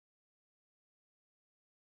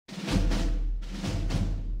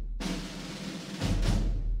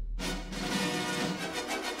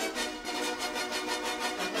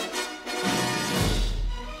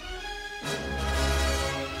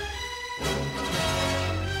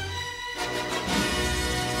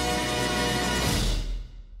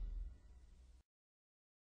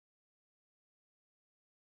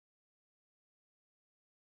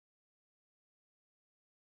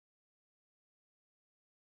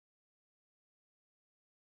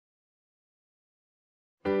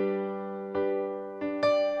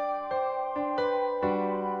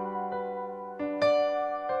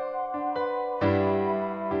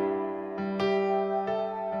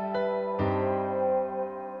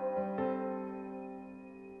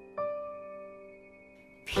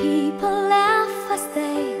People laugh as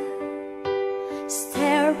they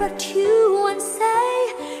stare at you and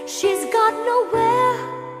say she's got nowhere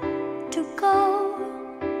to go.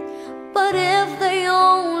 But if they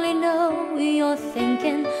only know you're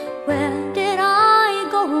thinking, where did I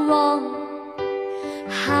go wrong?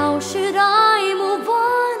 How should I move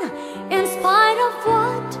on in spite of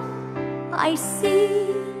what I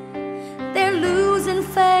see? They're losing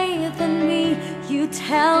faith in me. You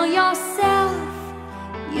tell yourself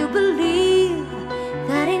you believe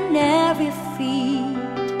that in every feat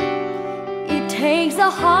it takes a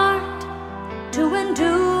heart to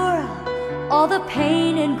endure all the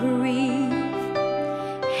pain and grief,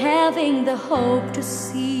 having the hope to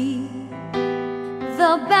see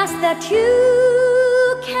the best that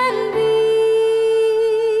you can be.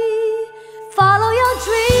 Follow your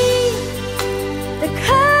dream, the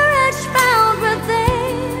courage found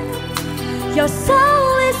within. Your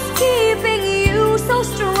soul is keeping you so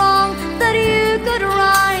strong that you could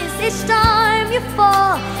rise each time you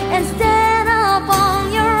fall and stand up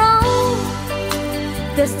on your own.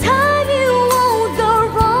 This time you won't go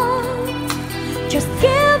wrong. Just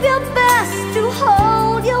give your best to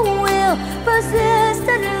hold your will,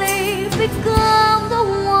 persistently become the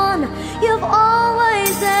one you've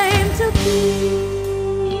always aimed to be.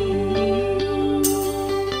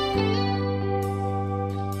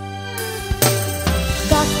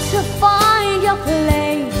 Got to find your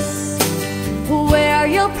place where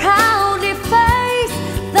you'll proudly face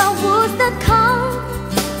the woes that come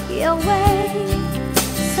your way.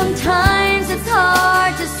 Sometimes it's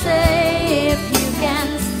hard to say if you can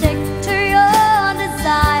stick to your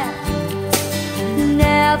desire.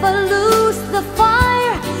 Never lose the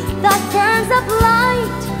fire that burns up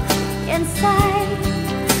light inside.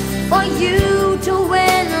 For you to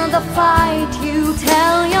win the fight, you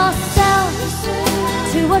tell yourself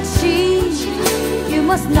to achieve, you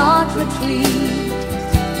must not retreat.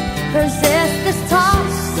 Persist this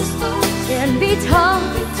task, can be tough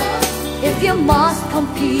if you must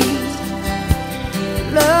compete.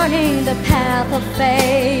 Learning the path of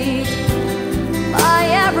fate by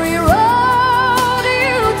every road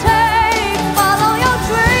you take. Follow your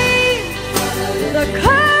dream, the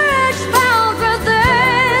courage found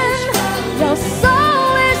within. Your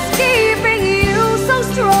soul is keeping you so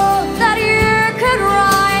strong that you could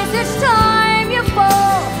rise each time you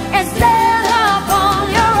fall and stand up on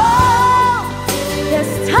your own.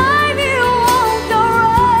 This time you won't go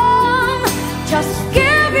wrong. Just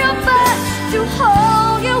give your best to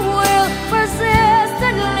hold your will,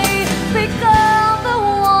 persistently become the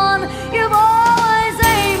one you've always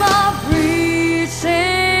aimed at,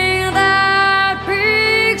 reaching that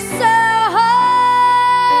peak so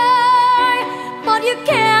high. But you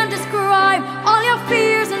can't describe all your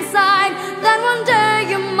fears inside, that one day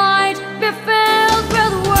you might be filled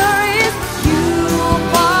with worries. You'll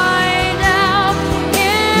find out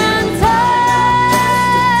in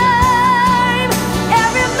time.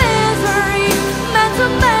 Every misery meant to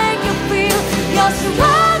make you feel you're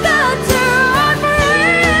stronger to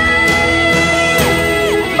breathe.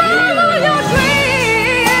 Follow your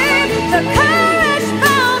dream, the courage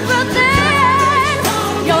found within.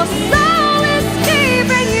 Your soul is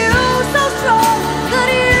keeping you so strong that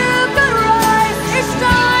you could rise each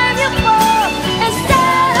time you fall and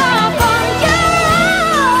stand up on your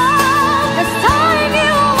own. This time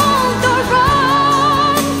you won't go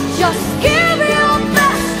wrong. Just give your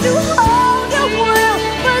best to hold your will,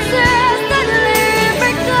 persistently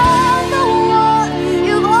become the one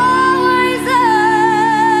you've always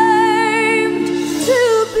aimed to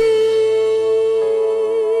be.